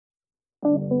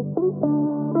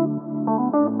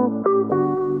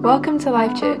Welcome to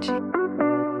Life Church.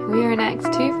 We are an Acts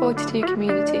 242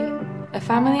 community, a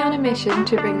family on a mission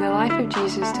to bring the life of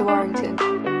Jesus to Warrington.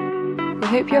 We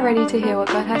hope you're ready to hear what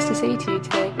God has to say to you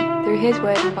today through His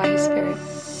Word and by His Spirit.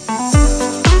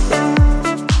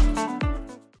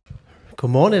 Good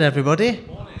morning, everybody.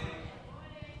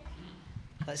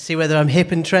 Let's see whether I'm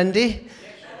hip and trendy.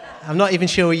 I'm not even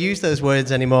sure we use those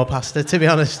words anymore, Pastor, to be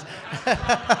honest.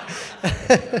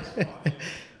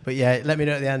 But yeah, let me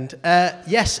know at the end.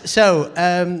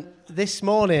 This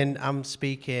morning I'm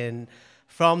speaking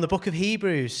from the book of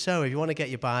Hebrews. So if you want to get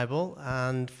your Bible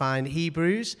and find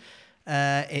Hebrews,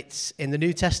 it's in the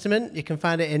New Testament. You can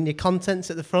find it in your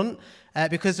contents at the front,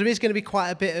 because there is going to be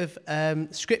quite a bit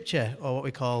of scripture, or what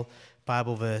we call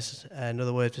Bible verse.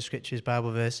 Another word for scripture is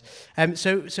Bible verse.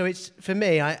 So it's, for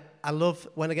me, I love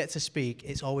when I get to speak,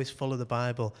 it's always full of the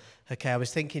Bible. Okay, I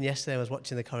was thinking yesterday, I was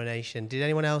watching the coronation. Did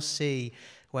anyone else see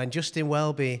when Justin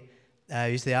Welby,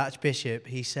 who's the Archbishop,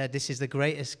 he said, "This is the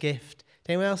greatest gift."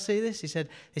 Did anyone else see this? He said,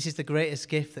 "This is the greatest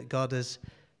gift that God has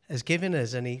given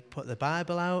us." And he put the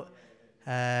Bible out.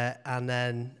 And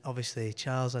then, obviously,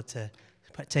 Charles had to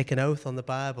take an oath on the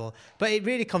Bible. But it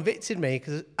really convicted me,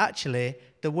 because actually,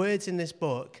 the words in this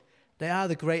book, they are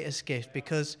the greatest gift,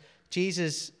 because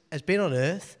Jesus has been on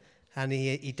earth, and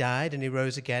he died, and he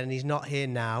rose again, and he's not here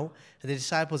now. And the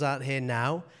disciples aren't here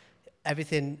now.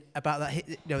 Everything about that,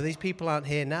 these people aren't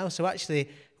here now. So actually,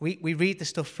 we read the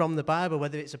stuff from the Bible,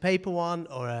 whether it's a paper one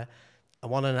or a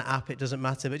one on an app, it doesn't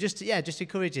matter. But just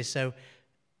encourage you. So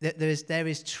there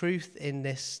is truth in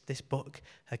this book,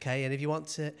 okay? And if you want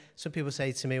to, some people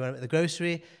say to me when I'm at the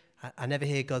grocery, I never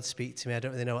hear God speak to me. I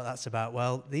don't really know what that's about.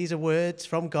 Well, these are words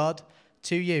from God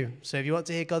to you. So if you want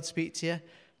to hear God speak to you,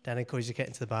 then I encourage you to get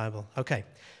into the Bible. Okay,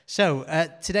 so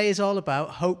today is all about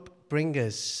hope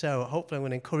bringers. So hopefully I'm going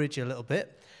to encourage you a little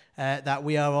bit that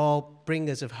we are all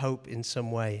bringers of hope in some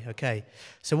way. Okay,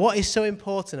 so what is so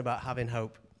important about having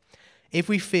hope? If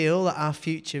we feel that our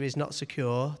future is not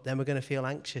secure, then we're going to feel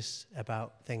anxious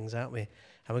about things, aren't we?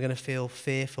 And we're going to feel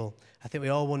fearful. I think we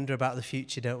all wonder about the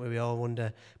future, don't we? We all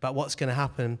wonder about what's going to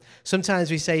happen.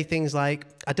 Sometimes we say things like,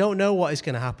 "I don't know what is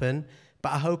going to happen,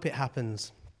 but I hope it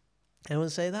happens."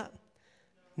 Anyone say that?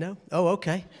 No? Oh,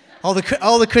 okay. All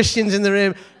the Christians in the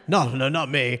room. No, not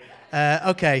me.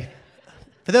 Okay.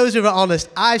 For those who are honest,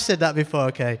 I've said that before.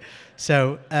 Okay.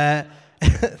 So,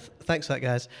 thanks for that,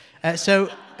 guys.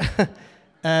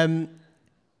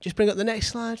 Just bring up the next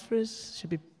slide for us. Should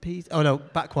be Pete. Oh no,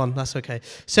 back one. That's okay.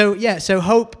 So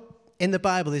hope in the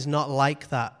Bible is not like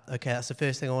that. Okay, that's the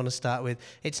first thing I want to start with.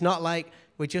 It's not like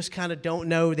we just kind of don't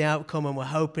know the outcome and we're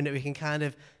hoping that we can kind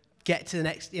of get to the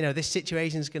next, this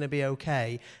situation is going to be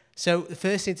okay. So the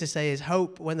first thing to say is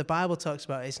hope, when the Bible talks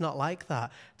about it, it's not like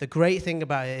that. The great thing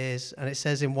about it is, and it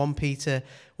says in 1 Peter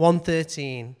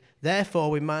 1:13,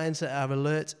 "Therefore, with minds that are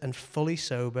alert and fully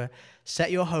sober, set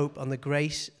your hope on the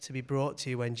grace to be brought to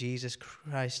you when Jesus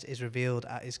Christ is revealed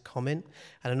at his coming."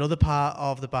 And another part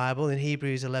of the Bible in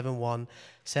Hebrews 11:1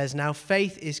 says, "Now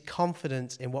faith is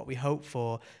confidence in what we hope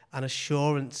for and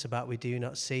assurance about what we do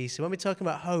not see." So when we're talking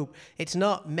about hope, it's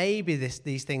not maybe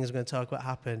these things we're going to talk about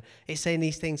happen. It's saying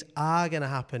these things are going to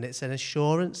happen. It's an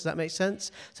assurance. Does that make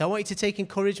sense? So I want you to take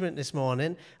encouragement this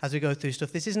morning as we go through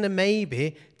stuff. This isn't a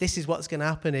maybe. This is what's going to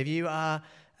happen. If you are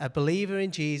a believer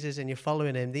in Jesus and you're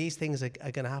following him, these things are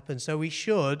going to happen. So we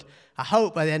should, I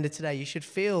hope by the end of today, you should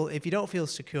feel, if you don't feel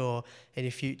secure in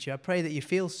your future, I pray that you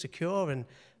feel secure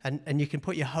and you can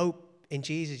put your hope in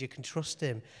Jesus. You can trust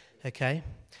him, okay?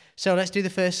 So let's do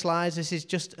the first slides. This is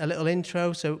just a little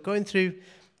intro. So going through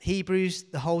Hebrews,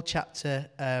 the whole chapter,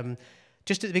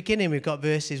 just at the beginning, we've got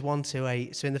verses 1 to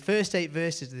 8. So in the first 8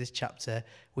 verses of this chapter,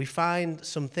 we find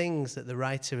some things that the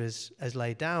writer has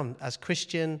laid down as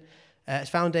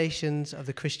foundations of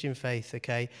the Christian faith,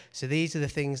 okay? So these are the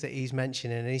things that he's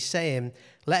mentioning, and he's saying,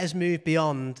 let us move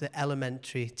beyond the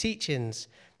elementary teachings.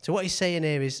 So what he's saying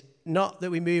here is not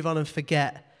that we move on and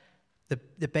forget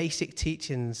the basic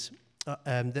teachings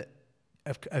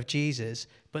of Jesus,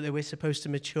 but that we're supposed to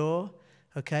mature,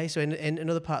 okay? So in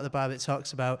another part of the Bible, it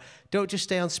talks about don't just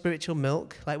stay on spiritual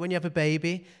milk. Like when you have a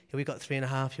baby, we got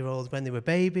 3.5-year-olds when they were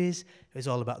babies, it was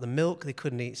all about the milk. They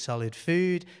couldn't eat solid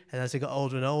food. And as they got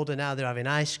older and older, now they're having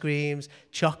ice creams,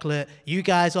 chocolate. You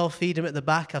guys all feed them at the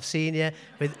back. I've seen you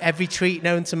with every treat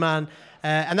known to man.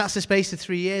 And that's the space of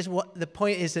 3 years. What the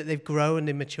point is that they've grown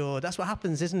and matured. That's what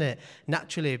happens, isn't it?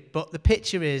 Naturally. But the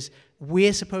picture is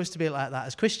we're supposed to be like that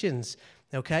as Christians.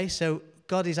 Okay? So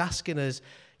God is asking us,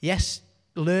 yes,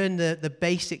 learn the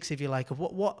basics, if you like, of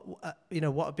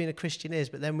what being a Christian is,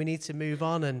 but then we need to move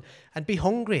on and be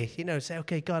hungry, say,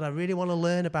 okay, God, I really want to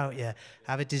learn about you. I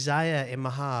have a desire in my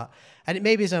heart. And it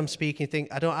maybe as I'm speaking,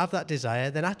 think I don't have that desire,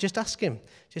 then I just ask him.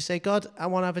 Just say, God, I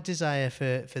want to have a desire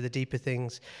for the deeper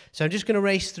things. So I'm just going to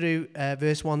race through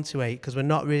verse 1 to 8, because we're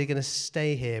not really going to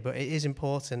stay here, but it is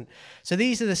important. So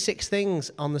these are the 6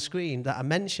 things on the screen that I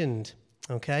mentioned.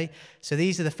 Okay, so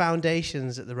these are the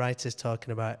foundations that the writer's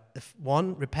talking about.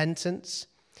 1, repentance.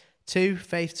 2,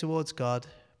 faith towards God.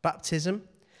 Baptism,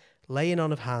 laying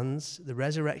on of hands, the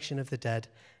resurrection of the dead,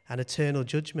 and eternal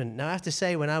judgment. Now, I have to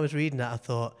say, when I was reading that, I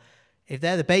thought, if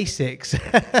they're the basics,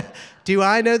 do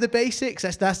I know the basics?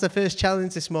 That's the first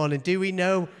challenge this morning. Do we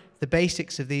know the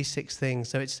basics of these 6 things?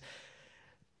 So it's,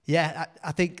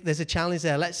 I think there's a challenge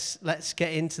there. Let's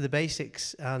get into the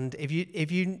basics. And if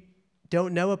you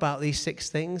don't know about these 6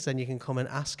 things, then you can come and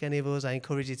ask any of us. I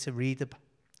encourage you to read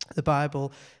the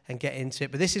Bible and get into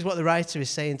it. But this is what the writer is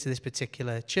saying to this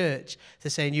particular church. They're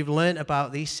saying, you've learnt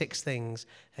about these 6 things,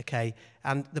 okay?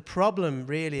 And the problem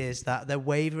really is that they're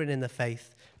wavering in the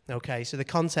faith, okay? So the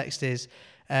context is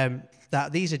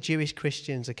that these are Jewish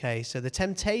Christians, okay? So the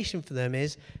temptation for them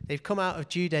is they've come out of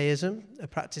Judaism,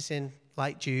 practicing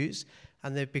like Jews,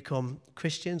 and they've become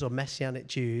Christians or Messianic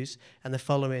Jews, and they're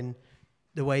following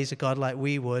the ways of God like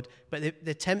we would, but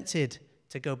they're tempted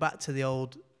to go back to the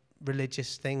old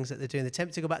religious things that they're doing. They're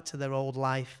tempted to go back to their old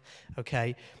life,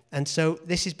 okay? And so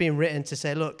this is being written to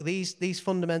say, look, these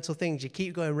fundamental things, you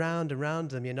keep going round and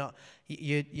round them.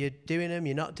 You're doing them,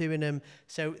 you're not doing them.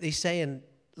 So he's saying,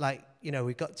 like,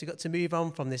 we've got to move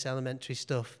on from this elementary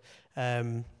stuff.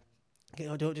 Don't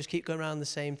just keep going around the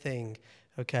same thing,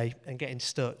 okay, and getting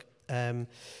stuck.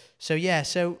 So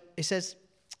it says,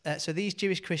 so these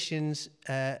Jewish Christians,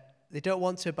 they don't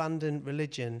want to abandon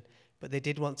religion, but they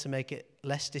did want to make it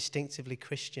less distinctively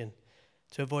Christian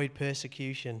to avoid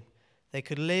persecution. They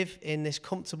could live in this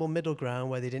comfortable middle ground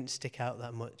where they didn't stick out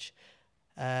that much.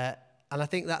 And I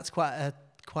think that's quite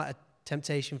a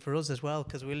temptation for us as well,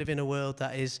 because we live in a world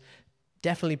that is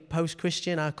definitely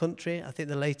post-Christian, our country. I think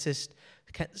the latest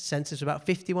census, about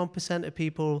 51% of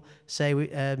people say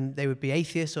they would be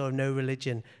atheists or have no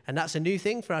religion. And that's a new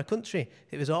thing for our country.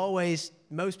 It was always,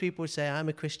 most people would say, I'm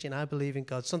a Christian, I believe in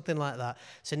God, something like that.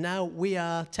 So now we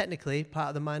are technically part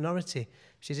of the minority,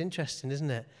 which is interesting,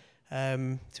 isn't it?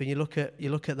 So when you look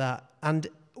at that, and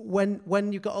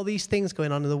when you've got all these things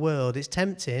going on in the world, it's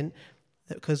tempting,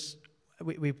 because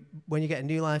when you get a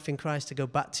new life in Christ, to go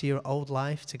back to your old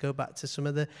life, to go back to some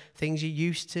of the things you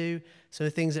used to, some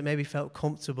of the things that maybe felt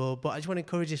comfortable. But I just want to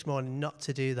encourage you this morning not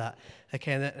to do that.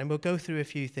 Okay, and we'll go through a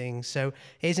few things. So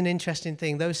here's an interesting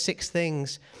thing. Those 6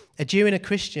 things, a Jew and a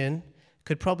Christian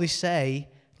could probably say,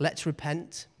 let's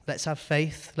repent, let's have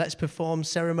faith, let's perform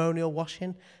ceremonial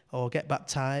washing or get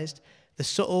baptized. The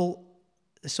subtle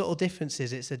difference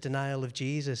is it's a denial of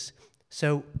Jesus.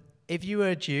 So if you were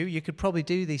a Jew, you could probably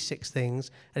do these 6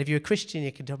 things. And if you're a Christian,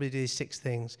 you could probably do these 6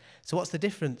 things. So what's the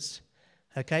difference?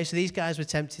 Okay, so these guys were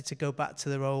tempted to go back to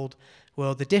their old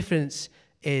world. The difference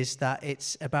is that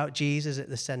it's about Jesus at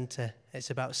the center.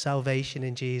 It's about salvation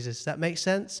in Jesus. Does that make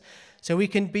sense? So we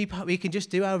can just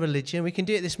do our religion. We can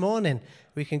do it this morning.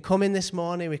 We can come in this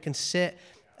morning. We can sit.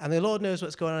 And the Lord knows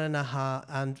what's going on in our heart.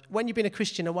 And when you've been a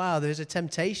Christian a while, there's a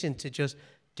temptation to just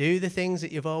do the things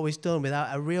that you've always done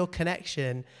without a real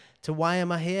connection to why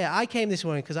am I here? I came this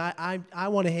morning because I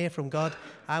want to hear from God.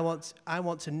 I want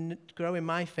to grow in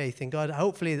my faith in God.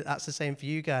 Hopefully that's the same for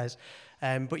you guys.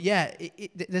 But yeah,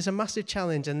 there's a massive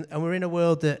challenge, and we're in a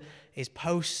world that is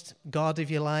post-God,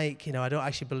 if you like. I don't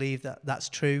actually believe that that's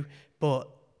true, but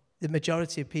the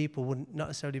majority of people wouldn't not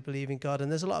necessarily believe in God,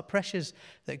 and there's a lot of pressures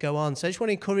that go on. So I just want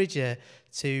to encourage you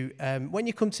to, when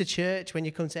you come to church, when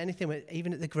you come to anything,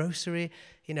 even at the grocery,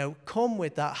 come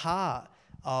with that heart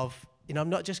of, I'm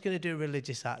not just going to do a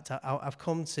religious act. I've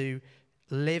come to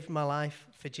live my life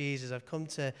for Jesus. I've come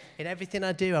to, in everything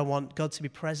I do, I want God to be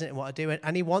present in what I do.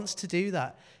 And he wants to do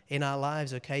that in our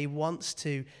lives, okay? He wants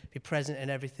to be present in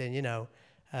everything,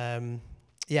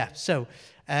 So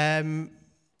I'm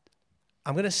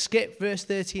going to skip verse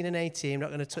 13 and 18. I'm not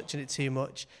going to touch on it too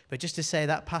much. But just to say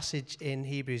that passage in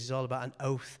Hebrews is all about an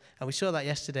oath. And we saw that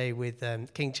yesterday with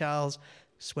King Charles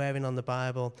swearing on the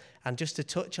Bible. And just to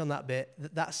touch on that bit,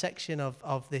 that section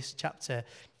of this chapter,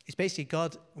 it's basically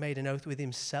God made an oath with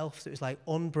himself. So it was like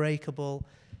unbreakable,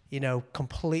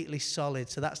 completely solid.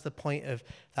 So that's the point of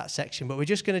that section. But we're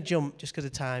just going to jump, just because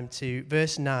of time, to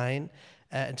verse 9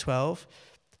 and 12.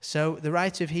 So the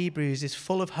writer of Hebrews is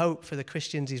full of hope for the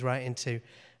Christians he's writing to.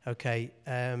 Okay.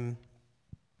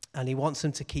 And he wants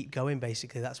them to keep going,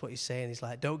 basically. That's what he's saying. He's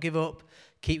like, don't give up,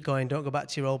 keep going, don't go back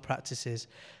to your old practices.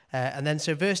 And then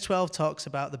so verse 12 talks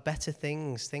about the better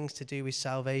things to do with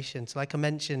salvation. So like I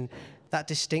mentioned, that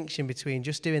distinction between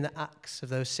just doing the acts of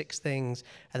those 6 things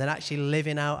and then actually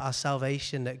living out our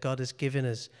salvation that God has given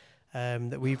us,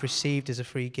 that we've received as a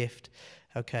free gift.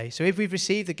 Okay, so if we've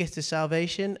received the gift of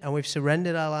salvation and we've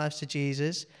surrendered our lives to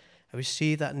Jesus and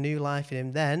received that new life in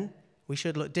him, then we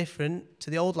should look different to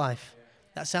the old life.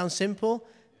 That sounds simple,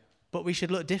 but we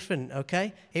should look different,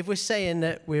 okay? If we're saying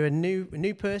that we're a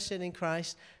new person in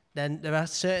Christ, then there are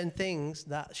certain things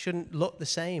that shouldn't look the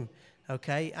same,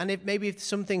 okay? And if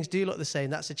some things do look the same,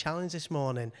 that's a challenge this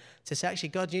morning to say, actually,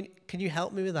 God, can you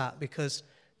help me with that? Because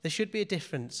there should be a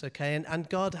difference, okay? And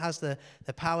God has the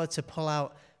power to pull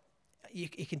out. He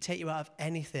can take you out of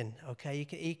anything, okay?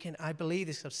 He can. I believe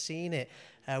this. I've seen it.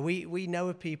 We know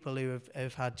of people who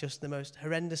have had just the most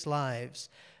horrendous lives.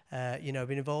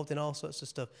 Been involved in all sorts of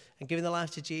stuff and giving their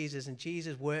life to Jesus, and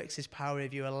Jesus works his power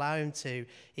if you allow him to.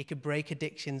 He can break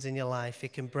addictions in your life. He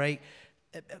can break,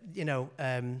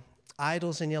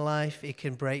 idols in your life. He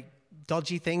can break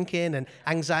dodgy thinking and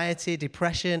anxiety,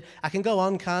 depression. I can go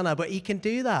on, can't I? But he can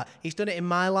do that. He's done it in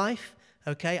my life,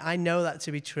 okay? I know that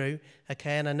to be true,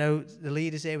 okay? And I know the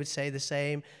leaders here would say the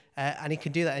same, and he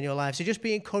can do that in your life. So just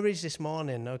be encouraged this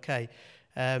morning, okay?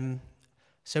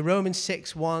 So Romans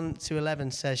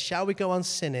 6:1-11 says, shall we go on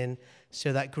sinning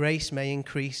so that grace may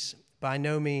increase? By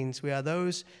no means. We are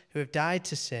those who have died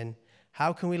to sin.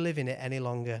 How can we live in it any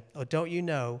longer? Or don't you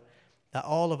know that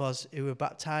all of us who were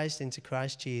baptized into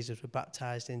Christ Jesus were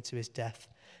baptized into his death?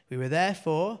 We were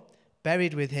therefore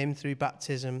buried with him through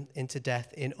baptism into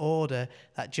death, in order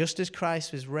that just as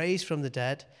Christ was raised from the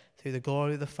dead through the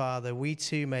glory of the Father, we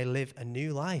too may live a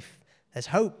new life. There's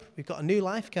hope. We've got a new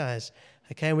life, guys.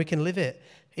 Okay, and we can live it.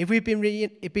 If we've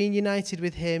been united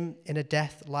with him in a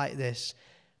death like this,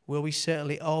 will we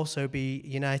certainly also be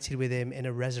united with him in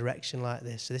a resurrection like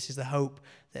this? So this is the hope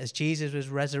that as Jesus was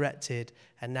resurrected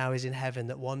and now is in heaven,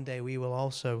 that one day we will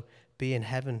also be in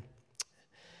heaven.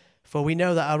 For we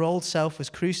know that our old self was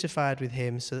crucified with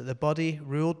him so that the body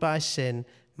ruled by sin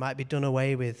might be done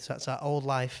away with. So that's our old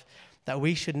life. That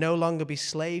we should no longer be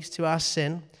slaves to our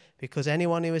sin, because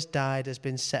anyone who has died has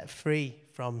been set free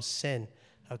from sin.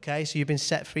 Okay, so you've been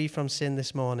set free from sin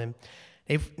this morning.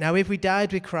 If we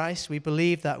died with Christ, we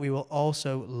believe that we will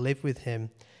also live with him.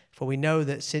 For we know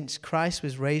that since Christ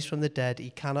was raised from the dead, he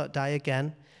cannot die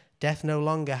again. Death no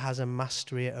longer has a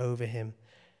mastery over him.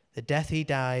 The death he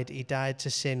died to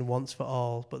sin once for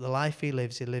all. But the life he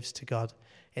lives to God.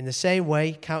 In the same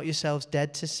way, count yourselves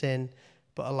dead to sin,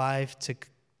 but alive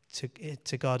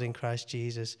to God in Christ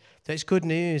Jesus. So it's good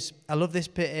news. I love this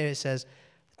bit here. It says,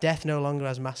 death no longer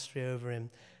has mastery over him.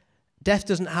 Death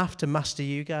doesn't have to master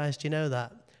you guys. Do you know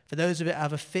that? For those of it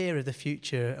have a fear of the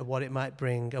future, of what it might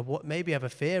bring, of what maybe have a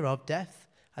fear of death.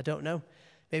 I don't know.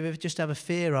 Maybe just have a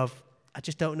fear of, I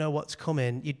just don't know what's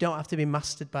coming. You don't have to be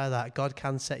mastered by that. God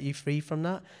can set you free from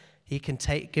that. He can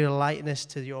give a lightness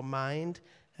to your mind.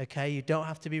 Okay, you don't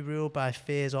have to be ruled by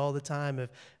fears all the time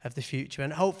of the future.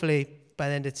 And hopefully by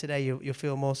the end of today, you'll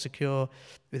feel more secure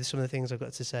with some of the things I've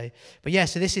got to say. But yeah,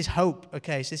 so this is hope.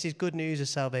 Okay, so this is good news of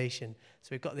salvation. So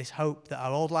we've got this hope that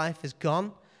our old life is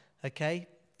gone. Okay,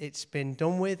 it's been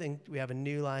done with, and we have a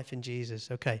new life in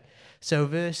Jesus. Okay, so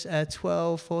verse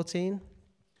 12, 14.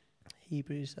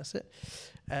 Hebrews, that's it.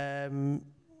 Is that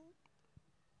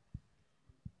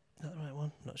the right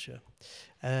one? Not sure.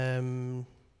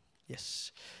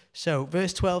 Yes. So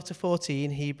verse 12 to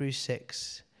 14, Hebrews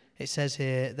 6. It says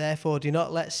here, therefore do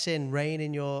not let sin reign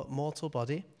in your mortal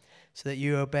body, so that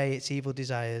you obey its evil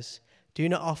desires. Do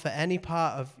not offer any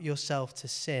part of yourself to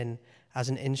sin as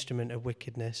an instrument of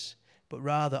wickedness, but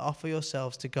rather offer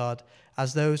yourselves to God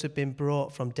as those who have been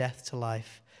brought from death to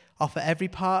life. Offer every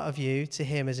part of you to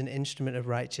him as an instrument of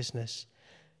righteousness.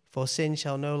 For sin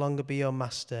shall no longer be your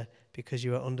master, because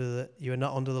you are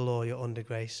not under the law, you're under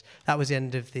grace. That was the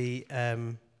end of the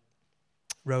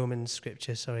Romans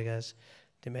scripture. Sorry, guys.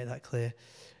 Didn't make that clear.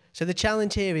 So the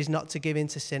challenge here is not to give in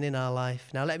to sin in our life.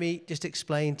 Now, let me just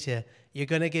explain to you. You're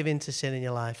going to give in to sin in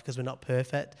your life because we're not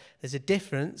perfect. There's a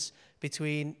difference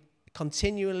between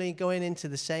continually going into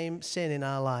the same sin in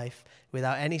our life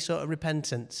without any sort of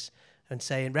repentance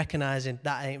and recognizing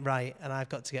that ain't right and I've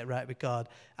got to get right with God,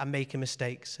 and making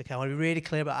mistakes. Okay, I want to be really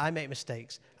clear about I make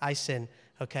mistakes. I sin.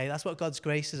 Okay, that's what God's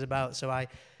grace is about. So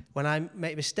when I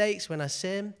make mistakes, when I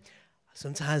sin,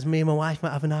 sometimes me and my wife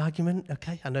might have an argument,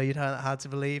 okay? I know you'd find that hard to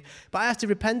believe, but I have to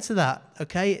repent to that,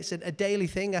 okay? It's a daily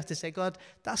thing. I have to say, God,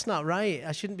 that's not right.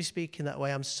 I shouldn't be speaking that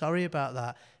way. I'm sorry about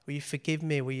that. Will you forgive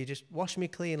me? Will you just wash me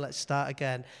clean? Let's start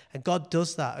again. And God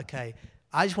does that, okay?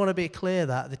 I just want to be clear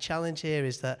that the challenge here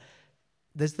is that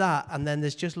there's that, and then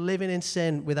there's just living in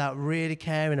sin without really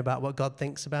caring about what God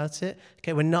thinks about it.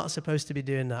 Okay, we're not supposed to be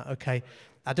doing that, okay?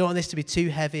 I don't want this to be too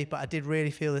heavy, but I did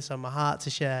really feel this on my heart to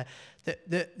share.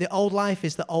 The old life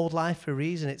is the old life for a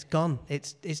reason. It's gone.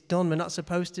 It's done. We're not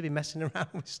supposed to be messing around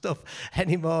with stuff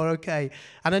anymore, okay?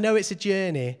 And I know it's a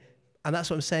journey, and that's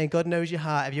what I'm saying. God knows your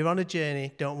heart. If you're on a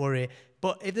journey, don't worry.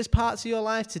 But if there's parts of your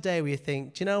life today where you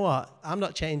think, do you know what? I'm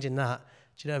not changing that.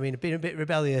 Do you know what I mean? Being a bit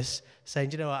rebellious, saying,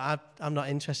 do you know what? I'm not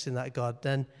interested in that, God.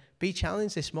 Then be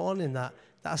challenged this morning that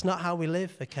that's not how we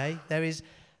live, okay? There is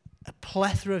a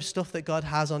plethora of stuff that God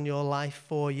has on your life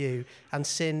for you, and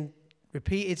sin,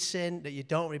 repeated sin that you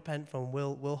don't repent from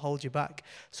will hold you back.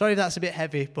 Sorry if that's a bit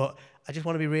heavy, but I just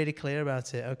want to be really clear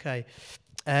about it, okay?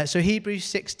 So Hebrews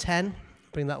 6:10,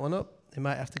 bring that one up. They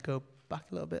might have to go back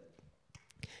a little bit.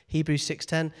 Hebrews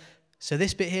 6:10. So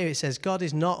this bit here, it says, God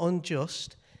is not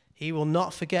unjust. He will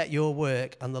not forget your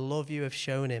work and the love you have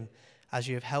shown him as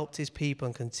you have helped his people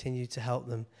and continue to help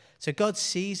them. So God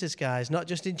sees us, guys, not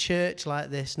just in church like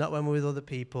this, not when we're with other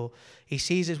people. He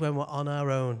sees us when we're on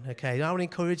our own, okay? I want to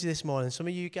encourage you this morning. Some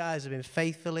of you guys have been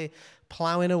faithfully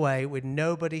plowing away with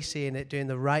nobody seeing it, doing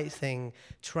the right thing,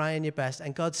 trying your best,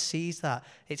 and God sees that.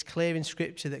 It's clear in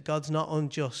Scripture that God's not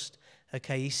unjust,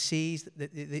 okay? He sees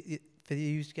that for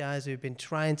you guys who've been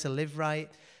trying to live right,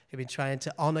 who've been trying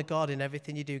to honor God in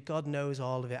everything you do, God knows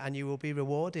all of it, and you will be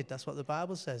rewarded. That's what the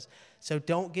Bible says. So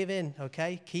don't give in,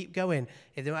 okay? Keep going.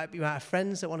 If you might have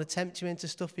friends that want to tempt you into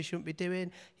stuff you shouldn't be doing,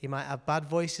 you might have bad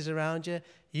voices around you.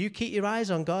 You keep your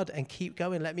eyes on God and keep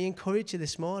going. Let me encourage you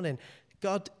this morning.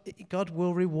 God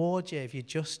will reward you if you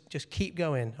just keep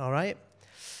going, all right?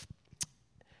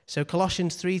 So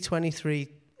Colossians 3:23,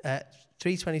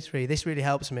 this really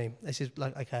helps me. This is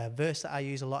like a verse that I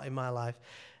use a lot in my life.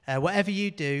 Whatever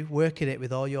you do, work at it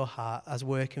with all your heart as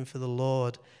working for the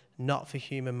Lord, not for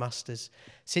human masters.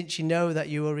 Since you know that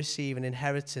you will receive an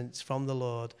inheritance from the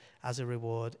Lord as a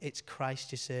reward, it's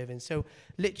Christ you're serving. So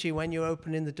literally when you're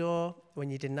opening the door, when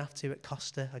you didn't have to at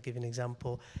Costa, I'll give you an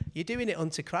example, you're doing it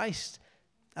unto Christ.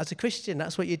 As a Christian,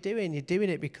 that's what you're doing. You're doing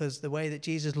it because the way that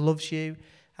Jesus loves you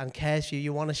and cares for you,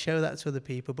 you want to show that to other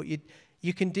people, but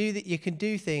you can do that. You can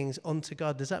do things unto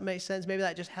God. Does that make sense? Maybe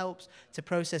that just helps to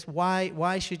process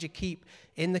why should you keep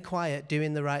in the quiet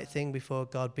doing the right thing before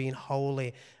God, being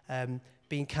holy,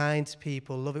 being kind to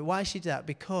people, love it. Why should you do that?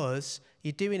 Because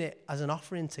you're doing it as an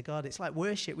offering to God. It's like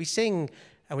worship. We sing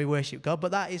and we worship God,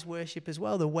 but that is worship as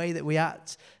well, the way that we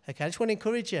act. Okay, I just want to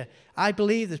encourage you. I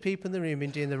believe there's people in the room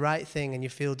been doing the right thing and you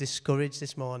feel discouraged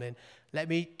this morning. Let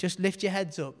me just lift your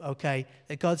heads up, okay,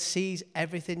 that God sees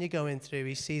everything you're going through.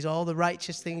 He sees all the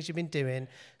righteous things you've been doing,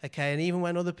 okay, and even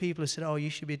when other people have said, oh, you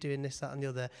should be doing this, that, and the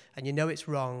other, and you know it's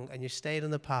wrong, and you've stayed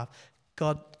on the path,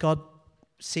 God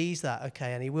sees that,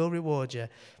 okay, and he will reward you,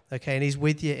 okay, and he's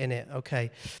with you in it,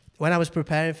 okay. When I was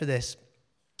preparing for this,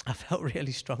 I felt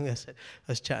really strong. I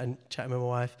was chatting with my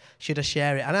wife. Should I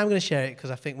share it? And I'm going to share it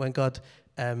because I think when God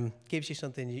gives you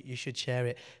something, you should share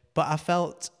it. But I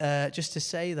felt just to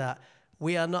say that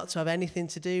we are not to have anything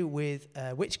to do with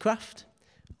witchcraft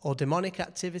or demonic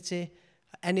activity.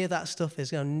 Any of that stuff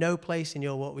is got no place in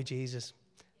your walk with Jesus.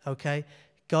 Okay?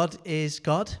 God is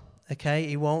God. Okay?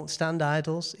 He won't stand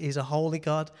idols. He's a holy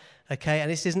God. Okay?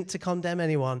 And this isn't to condemn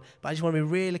anyone, but I just want to be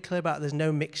really clear about there's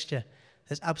no mixture.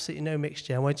 There's absolutely no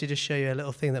mixture. I want to just show you a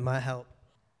little thing that might help.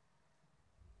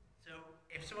 So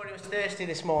if somebody was thirsty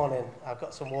this morning, I've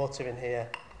got some water in here.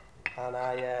 And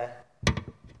I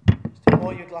just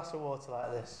pour you a glass of water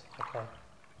like this. Okay.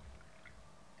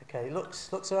 Okay, looks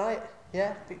all right?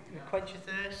 Yeah? Quench your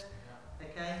thirst?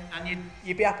 Okay. And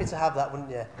you'd be happy to have that,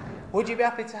 wouldn't you? Would you be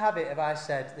happy to have it if I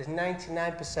said there's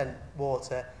 99%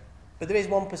 water, but there is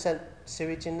 1%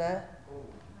 sewage in there?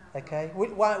 Okay.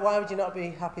 Why would you not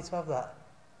be happy to have that?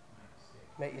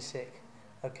 Make you sick.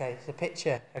 Okay, it's a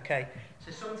picture. Okay.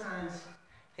 So sometimes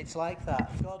it's like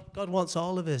that. God wants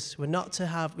all of us. We're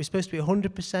supposed to be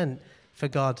 100% for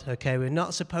God, okay? We're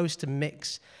not supposed to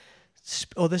mix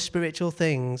other spiritual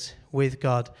things with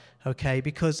God, okay?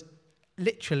 Because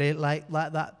literally, like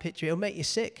that picture, it'll make you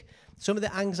sick. Some of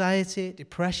the anxiety,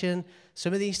 depression,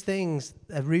 some of these things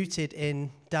are rooted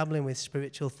in dabbling with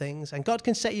spiritual things. And God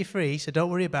can set you free, so don't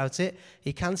worry about it.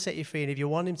 He can set you free, and if you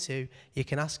want him to, you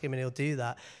can ask him and he'll do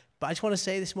that. But I just want to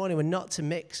say this morning, we're not to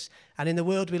mix. And in the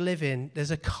world we live in,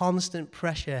 there's a constant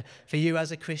pressure for you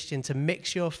as a Christian to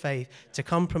mix your faith, to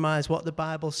compromise what the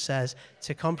Bible says,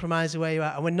 to compromise the way you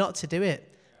are. And we're not to do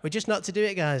it. We're just not to do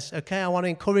it, guys. Okay, I want to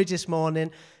encourage this morning.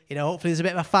 hopefully there's a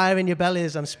bit of a fire in your belly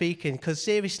as I'm speaking, because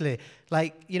seriously,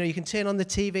 you can turn on the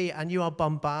TV and you are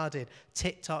bombarded.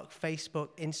 TikTok, Facebook,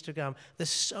 Instagram, there's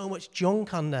so much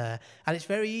junk on there, and it's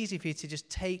very easy for you to just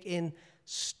take in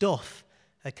stuff,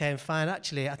 okay, and find,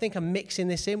 actually, I think I'm mixing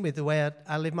this in with the way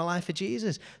I live my life for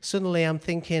Jesus. Suddenly I'm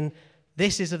thinking,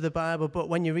 this is of the Bible, but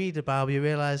when you read the Bible, you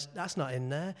realize that's not in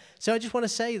there. So I just want to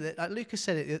say that, like Lucas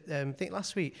said it, I think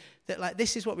last week, that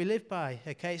this is what we live by,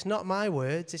 okay? It's not my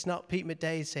words. It's not Pete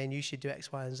McDade saying you should do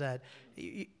X, Y, and Z.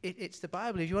 It's the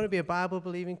Bible. If you want to be a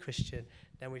Bible-believing Christian,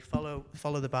 then we follow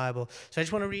the Bible. So I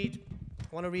just want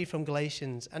to read from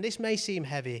Galatians, and this may seem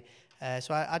heavy,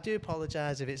 so I do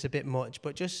apologize if it's a bit much,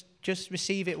 but just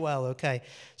receive it well, okay?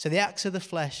 So the acts of the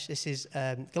flesh, this is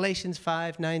Galatians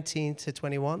 5:19 to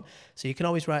 21. So you can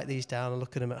always write these down and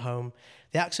look at them at home.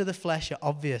 The acts of the flesh are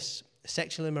obvious: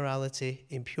 sexual immorality,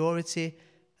 impurity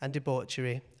and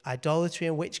debauchery, idolatry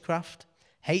and witchcraft,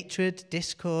 hatred,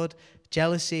 discord,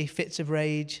 jealousy, fits of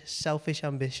rage, selfish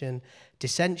ambition,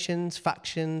 dissensions,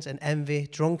 factions and envy,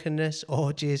 drunkenness,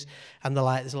 orgies, and the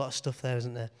like. There's a lot of stuff there,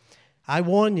 isn't there? I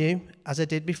warn you, as I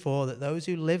did before, that those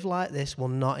who live like this will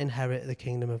not inherit the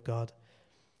kingdom of God.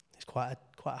 It's quite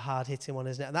a hard-hitting one,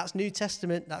 isn't it? And that's New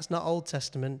Testament, that's not Old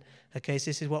Testament. Okay,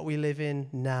 so this is what we live in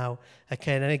now.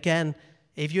 Okay, and again,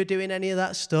 if you're doing any of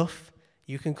that stuff,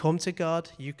 you can come to God,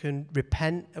 you can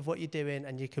repent of what you're doing,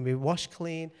 and you can be washed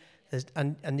clean,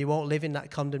 and you won't live in that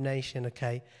condemnation,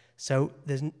 okay? So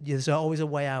there's always a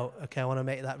way out, okay? I want to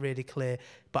make that really clear.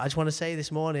 But I just want to say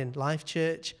this morning, Life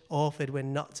Church, Orford, we're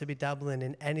not to be dabbling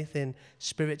in anything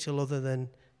spiritual other than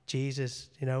Jesus,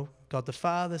 God the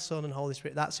Father, Son, and Holy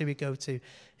Spirit. That's who we go to.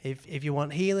 If you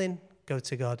want healing, go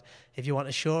to God. If you want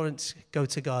assurance, go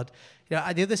to God.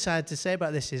 The other side to say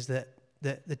about this is that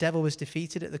the devil was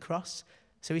defeated at the cross.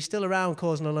 So he's still around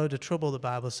causing a load of trouble, the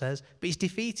Bible says. But he's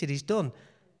defeated, he's done.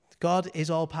 God is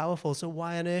all-powerful, so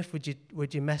why on earth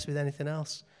would you mess with anything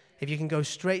else? If you can go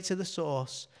straight to the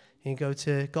source, you can go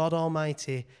to God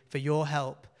Almighty for your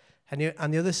help. And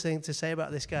the other thing to say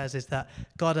about this, guys, is that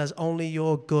God has only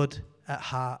your good at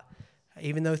heart.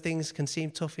 Even though things can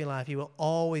seem tough in life, he will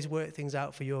always work things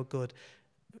out for your good.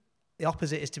 The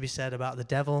opposite is to be said about the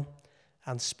devil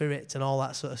and spirits and all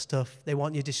that sort of stuff. They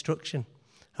want your destruction,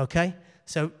 okay?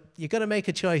 So you've got to make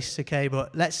a choice, okay?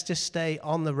 But let's just stay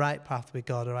on the right path with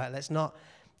God, all right? Let's not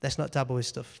dabble with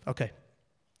stuff. Okay.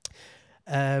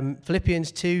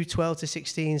 Philippians 2:12 to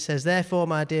 16 says, "Therefore,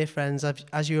 my dear friends,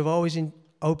 as you have always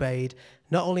obeyed,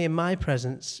 not only in my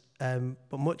presence,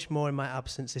 but much more in my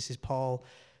absence," this is Paul,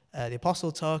 the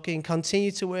apostle talking,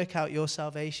 "continue to work out your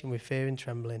salvation with fear and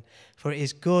trembling, for it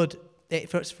is God,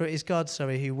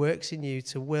 who works in you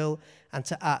to will and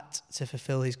to act to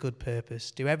fulfill his good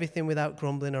purpose. Do everything without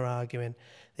grumbling or arguing."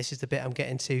 This is the bit I'm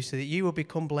getting to. "So that you will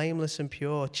become blameless and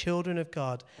pure, children of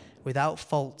God, without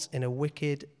fault in a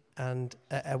wicked and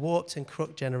a warped and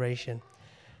crooked generation."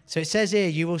 So it says here,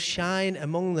 you will shine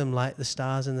among them like the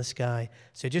stars in the sky.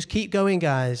 So just keep going,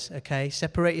 guys, okay?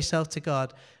 Separate yourself to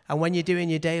God. And when you're doing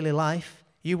your daily life,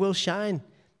 you will shine.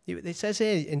 It says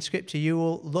here in Scripture, you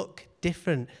will look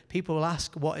different. People will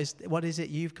ask, what is it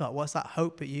you've got? What's that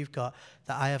hope that you've got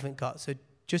that I haven't got? So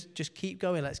just keep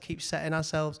going. Let's keep setting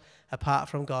ourselves apart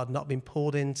from God, not being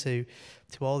pulled into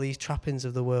all these trappings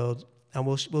of the world. And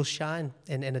we'll shine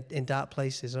in dark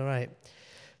places, all right?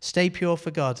 Stay pure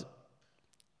for God.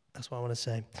 That's what I want to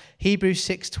say. Hebrews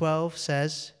 6:12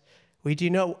 says, "We do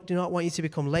not want you to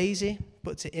become lazy,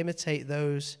 but to imitate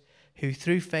those who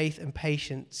through faith and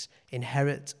patience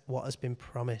inherit what has been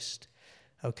promised."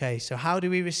 Okay, so how do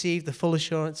we receive the full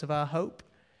assurance of our hope?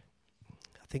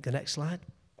 I think the next slide.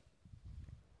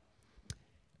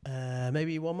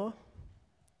 Maybe one more?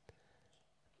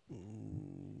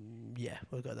 Yeah,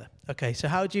 we'll go there. Okay, so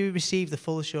how do you receive the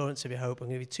full assurance of your hope? I'm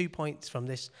going to give you 2 points from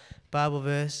this Bible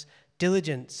verse.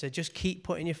 Diligence, so just keep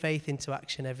putting your faith into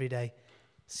action every day.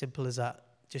 Simple as that.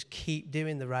 Just keep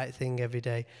doing the right thing every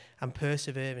day. And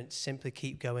perseverance, simply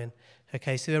keep going.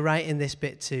 Okay, so they're writing this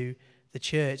bit to the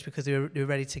church because they were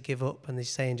ready to give up, and they're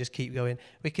saying just keep going.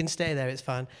 We can stay there, it's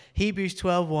fine. Hebrews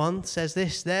 12:1 says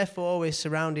this, "Therefore we're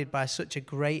surrounded by such a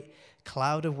great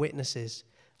cloud of witnesses.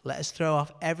 Let us throw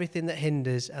off everything that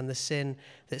hinders and the sin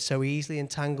that so easily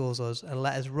entangles us, and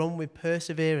let us run with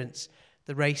perseverance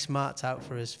the race marked out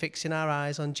for us, fixing our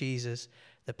eyes on Jesus,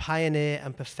 the pioneer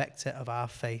and perfecter of our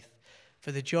faith.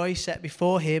 For the joy set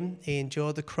before him, he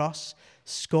endured the cross,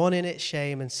 scorning its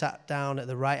shame, and sat down at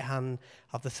the right hand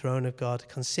of the throne of God.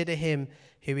 Consider him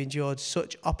who endured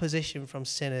such opposition from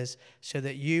sinners, so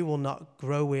that you will not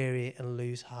grow weary and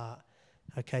lose heart."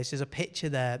 Okay, so there's a picture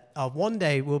there of one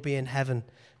day we'll be in heaven,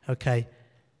 okay,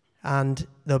 and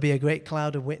there'll be a great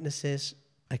cloud of witnesses,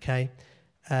 okay?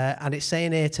 And it's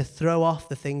saying here to throw off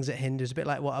the things that hinders, a bit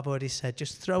like what I've already said.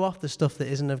 Just throw off the stuff that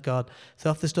isn't of God.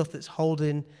 Throw off the stuff that's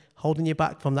holding you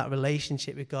back from that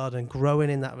relationship with God and growing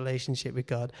in that relationship with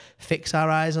God. Fix our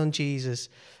eyes on Jesus.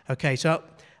 Okay, so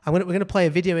we're going to play a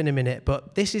video in a minute,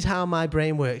 but this is how my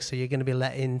brain works, so you're going to be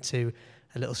let into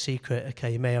a little secret.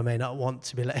 Okay, you may or may not want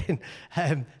to be let in.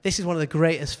 This is one of the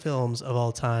greatest films of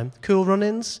all time. Cool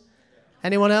Runnings?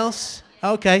 Anyone else?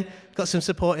 Okay, got some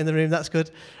support in the room, that's good.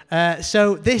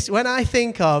 So when I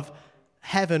think of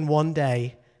heaven one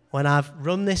day, when I've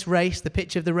run this race, the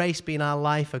picture of the race being our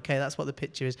life, okay, that's what the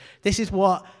picture is. This is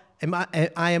what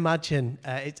I imagine.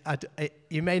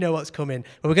 You may know what's coming,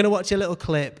 but we're going to watch a little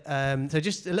clip. So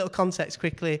just a little context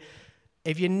quickly.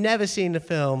 If you've never seen the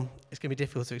film, it's going to be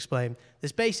difficult to explain.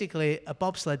 There's basically a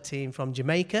bobsled team from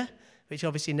Jamaica, which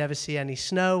obviously never see any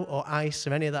snow or ice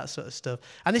or any of that sort of stuff.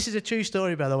 And this is a true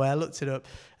story, by the way. I looked it up.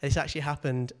 This actually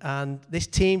happened. And this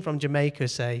team from Jamaica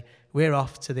say, we're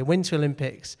off to the Winter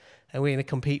Olympics and we're going to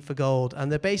compete for gold. And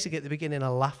they're basically at the beginning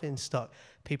a laughing stock.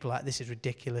 People are like, this is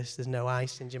ridiculous. There's no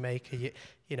ice in Jamaica.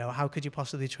 You know, how could you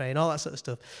possibly train? All that sort of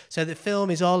stuff. So the film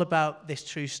is all about this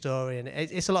true story, and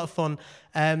it's a lot of fun.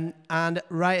 And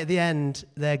right at the end,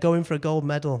 they're going for a gold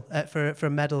medal, for a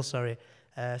medal, sorry.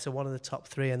 So one of the top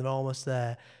three, and they're almost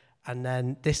there. And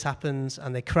then this happens,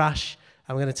 and they crash,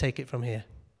 and we're going to take it from here.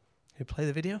 Can we play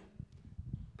the video?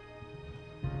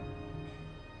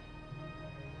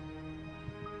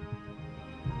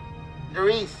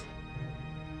 Reese,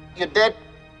 you dead?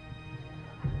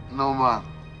 No, man.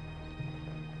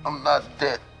 I'm not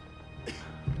dead.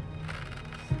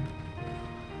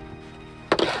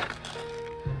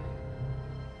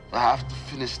 I have to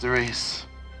finish the race.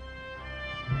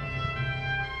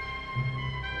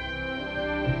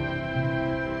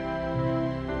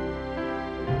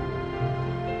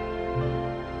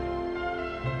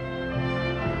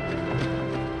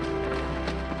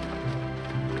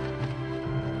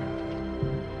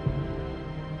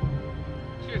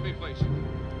 Excuse me, please.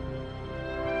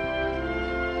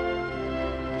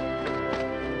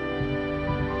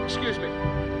 Excuse me.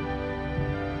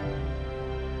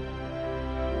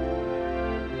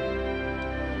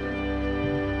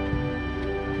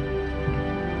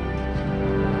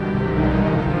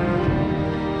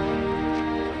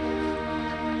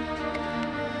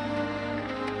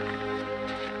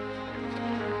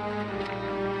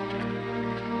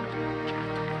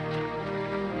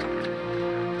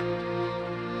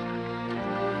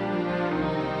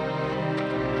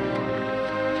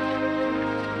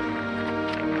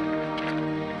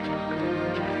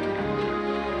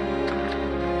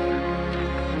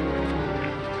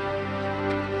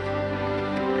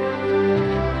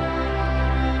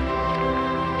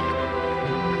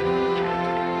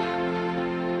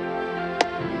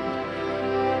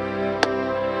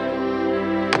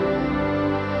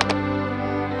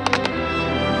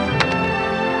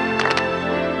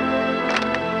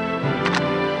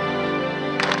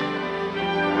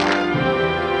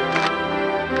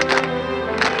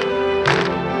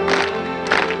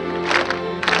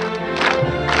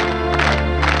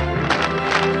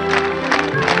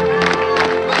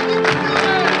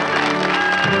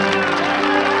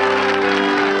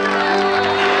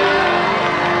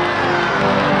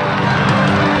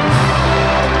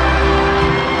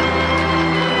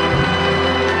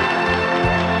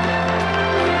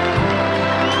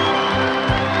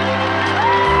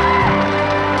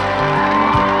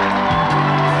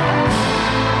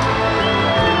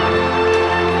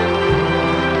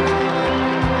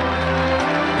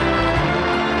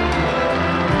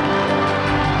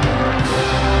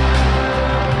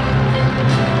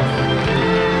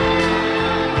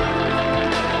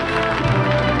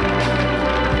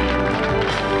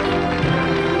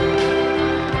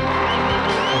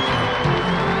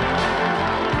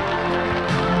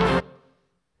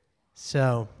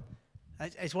 So,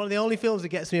 it's one of the only films that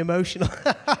gets me emotional.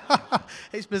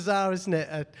 It's bizarre, isn't it?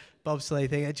 A bobsleigh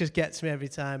thing. It just gets me every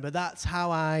time. But that's how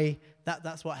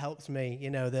that's what helps me, you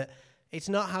know, that it's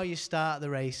not how you start the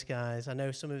race, guys. I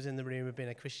know some of us in the room have been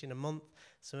a Christian a month.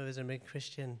 Some of us have been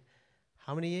Christian.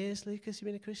 How many years, Lucas, you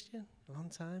been a Christian? A long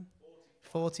time?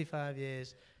 45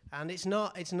 years. And it's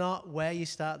not where you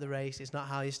start the race. It's not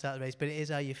how you start the race, but it is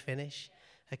how you finish.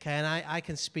 Okay, and I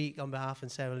can speak on behalf of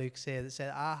Sarah and Lucas here that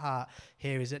said our heart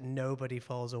here is that nobody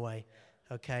falls away,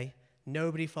 okay?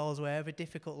 Nobody falls away. However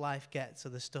difficult life gets or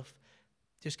the stuff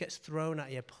just gets thrown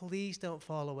at you, please don't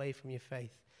fall away from your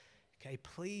faith, okay?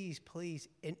 Please,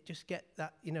 just get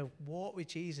that, you know, walk with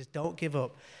Jesus. Don't give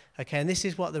up, okay? And this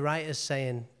is what the writer's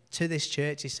saying to this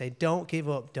church. He's saying, don't give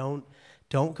up. Don't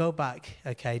go back,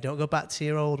 okay? Don't go back to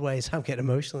your old ways. I'm getting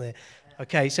emotional here.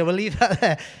 Okay, so we'll leave that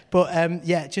there. But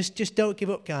yeah, just don't give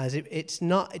up, guys. It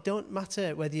don't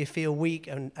matter whether you feel weak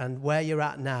and where you're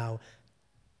at now.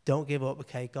 Don't give up,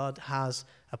 okay? God has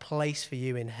a place for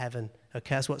you in heaven.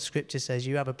 Okay, that's what Scripture says.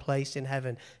 You have a place in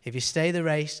heaven. If you stay the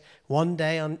race, one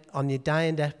day on your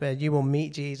dying deathbed, you will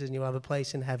meet Jesus and you'll have a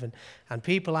place in heaven. And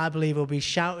people, I believe, will be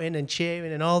shouting and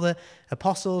cheering, and all the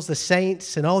apostles, the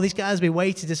saints, and all these guys will be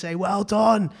waiting to say, well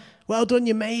done,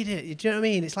 you made it. Do you know what I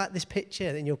mean? It's like this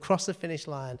picture. Then you'll cross the finish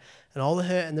line, and all the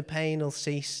hurt and the pain will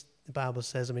cease. The Bible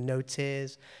says, no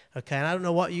tears. Okay, and I don't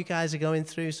know what you guys are going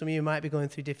through. Some of you might be going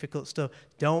through difficult stuff.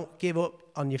 Don't give up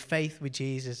on your faith with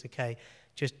Jesus, okay?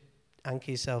 Just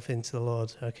anchor yourself into the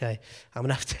Lord, okay? I'm going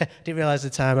to have to, didn't realize the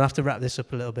time, I'm going to have to wrap this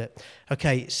up a little bit.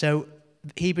 Okay, so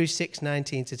Hebrews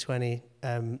 6:19-20,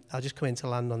 I'll just come in to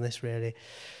land on this really.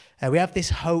 We have this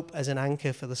hope as an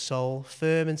anchor for the soul,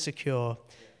 firm and secure.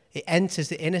 It enters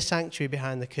the inner sanctuary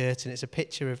behind the curtain. It's a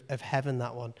picture of heaven,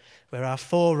 that one, where our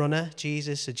forerunner,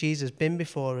 Jesus, so Jesus has been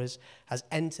before us, has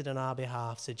entered on our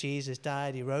behalf. So Jesus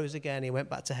died, he rose again, he went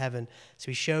back to heaven. So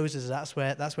he shows us that's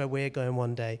where we're going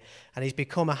one day. And he's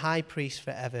become a high priest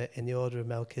forever in the order of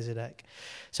Melchizedek.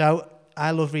 So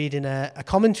I love reading a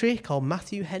commentary called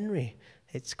Matthew Henry.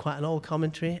 It's quite an old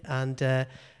commentary, and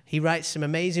he writes some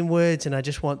amazing words, and I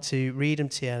just want to read them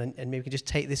to you, and maybe we can just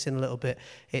take this in a little bit.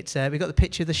 It's we've got the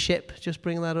picture of the ship. Just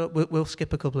bring that up. We'll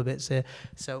skip a couple of bits here.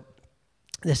 So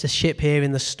there's a ship here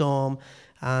in the storm,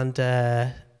 and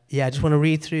I just want to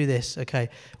read through this. Okay,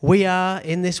 we are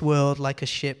in this world like a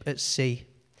ship at sea.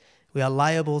 We are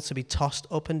liable to be tossed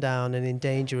up and down and in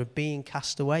danger of being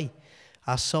cast away.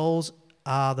 Our souls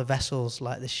are the vessels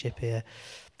like the ship here.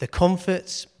 The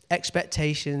comforts,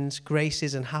 expectations,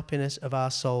 graces, and happiness of our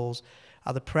souls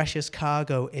are the precious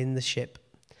cargo in the ship.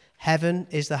 Heaven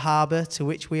is the harbour to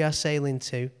which we are sailing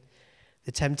to.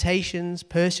 The temptations,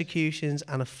 persecutions,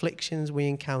 and afflictions we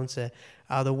encounter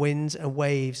are the winds and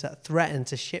waves that threaten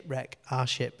to shipwreck our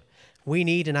ship. We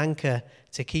need an anchor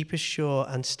to keep us sure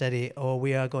and steady, or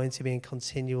we are going to be in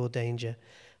continual danger.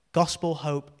 Gospel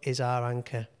hope is our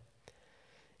anchor.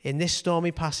 In this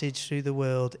stormy passage through the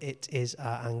world, it is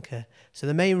our anchor. So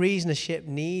the main reason a ship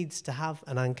needs to have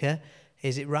an anchor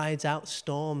is it rides out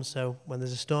storms. So when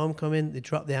there's a storm coming, they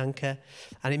drop the anchor,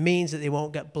 and it means that they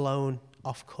won't get blown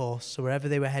off course. So wherever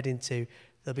they were heading to,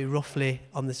 they'll be roughly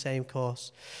on the same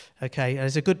course. Okay, and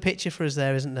there's a good picture for us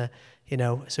there, isn't there? You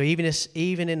know, so even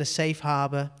in a safe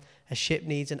harbour, a ship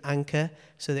needs an anchor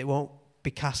so that it won't be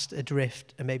cast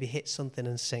adrift and maybe hit something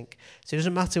and sink. So it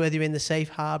doesn't matter whether you're in the safe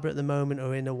harbour at the moment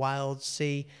or in a wild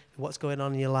sea, what's going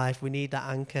on in your life, we need that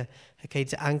anchor, okay,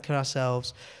 to anchor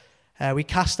ourselves. We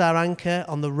cast our anchor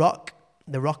on the rock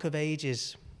of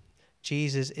ages.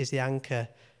 Jesus is the anchor.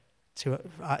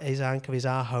 His anchor is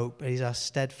our hope. He's our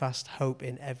steadfast hope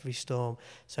in every storm.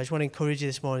 So I just want to encourage you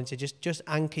this morning to just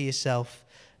anchor yourself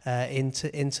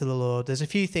into the Lord. There's a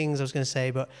few things I was going to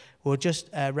say, but we'll just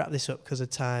wrap this up because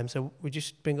of time. So we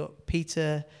just bring up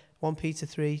 1 Peter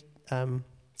 3,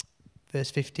 verse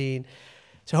 15.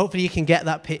 So hopefully you can get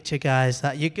that picture, guys,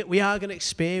 that we are going to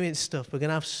experience stuff. We're going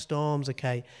to have storms,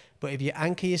 okay? But if you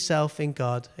anchor yourself in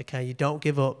God, okay, you don't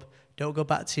give up. Don't go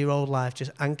back to your old life. Just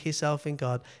anchor yourself in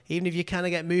God. Even if you kind of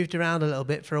get moved around a little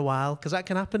bit for a while, because that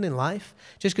can happen in life.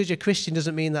 Just because you're Christian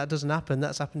doesn't mean that doesn't happen.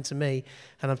 That's happened to me.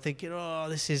 And I'm thinking,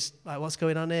 this is like, what's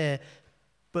going on here?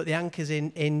 But the anchor's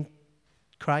in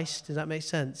Christ. Does that make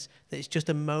sense? That it's just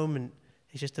a moment.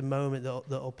 It's just a moment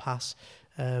that'll pass.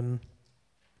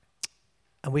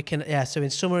 And we can, so in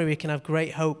summary, we can have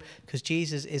great hope because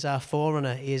Jesus is our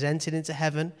forerunner. He has entered into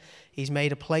heaven. He's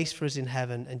made a place for us in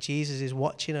heaven, and Jesus is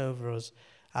watching over us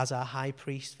as our high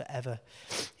priest forever.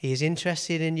 He is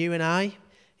interested in you and I,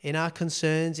 in our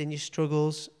concerns, in your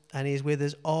struggles, and he is with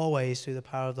us always through the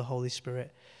power of the Holy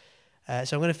Spirit.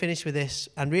 So I'm going to finish with this.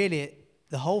 And really,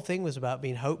 the whole thing was about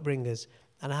being hope bringers,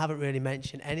 and I haven't really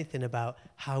mentioned anything about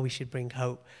how we should bring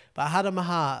hope. But I had on my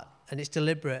heart, and it's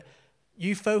deliberate,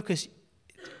 you focus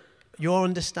your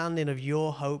understanding of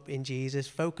your hope in Jesus,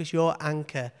 focus your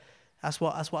anchor. That's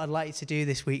what I'd like you to do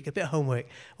this week. A bit of homework.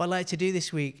 What I'd like to do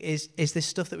this week is this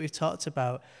stuff that we've talked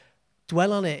about.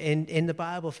 Dwell on it in the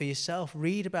Bible for yourself.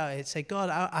 Read about it. Say, God,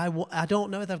 I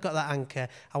don't know if I've got that anchor.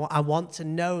 I want to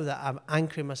know that I'm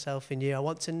anchoring myself in you. I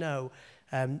want to know,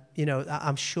 that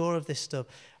I'm sure of this stuff.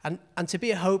 And to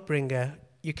be a hope bringer,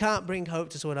 you can't bring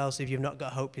hope to someone else if you've not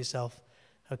got hope yourself.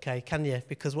 Okay, can you?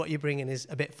 Because what you're bringing is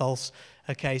a bit false.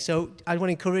 Okay, so I want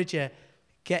to encourage you.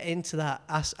 Get into that.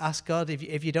 Ask God if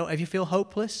you feel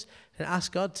hopeless, then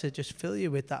ask God to just fill you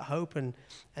with that hope and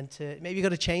to maybe you got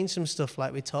to change some stuff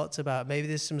like we talked about. Maybe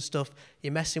there's some stuff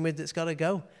you're messing with that's got to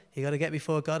go. You got to get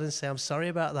before God and say, I'm sorry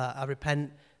about that. I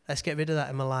repent Let's get rid of that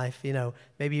in my life. You know,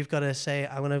 maybe you've got to say,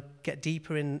 I'm going to get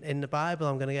deeper in the Bible.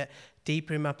 I'm going to get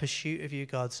deeper in my pursuit of you,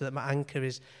 God, so that my anchor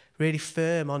is really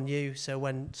firm on you. So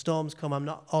when storms come, I'm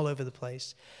not all over the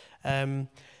place.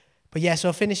 But yeah, so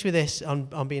I'll finish with this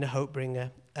on being a hope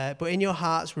bringer. But in your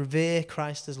hearts, revere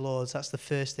Christ as Lord. That's the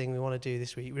first thing we want to do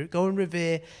this week. Go and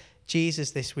revere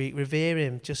Jesus this week. Revere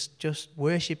him. Just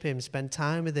worship him. Spend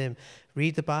time with him.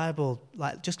 Read the Bible.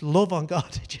 Like, just love on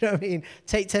God. Do you know what I mean?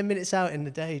 Take 10 minutes out in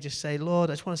the day. Just say, Lord,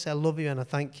 I just want to say I love you and I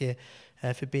thank you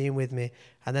for being with me.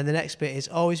 And then the next bit is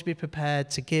always be prepared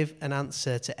to give an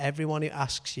answer to everyone who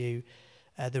asks you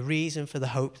the reason for the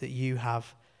hope that you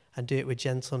have, and do it with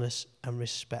gentleness and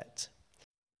respect.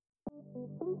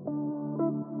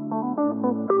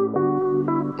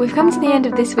 We've come to the end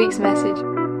of this week's message.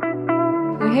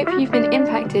 We hope you've been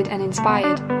impacted and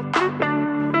inspired.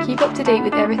 Keep up to date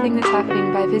with everything that's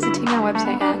happening by visiting our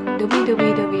website at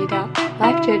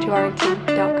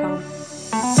www.lifechurchwarrington.com.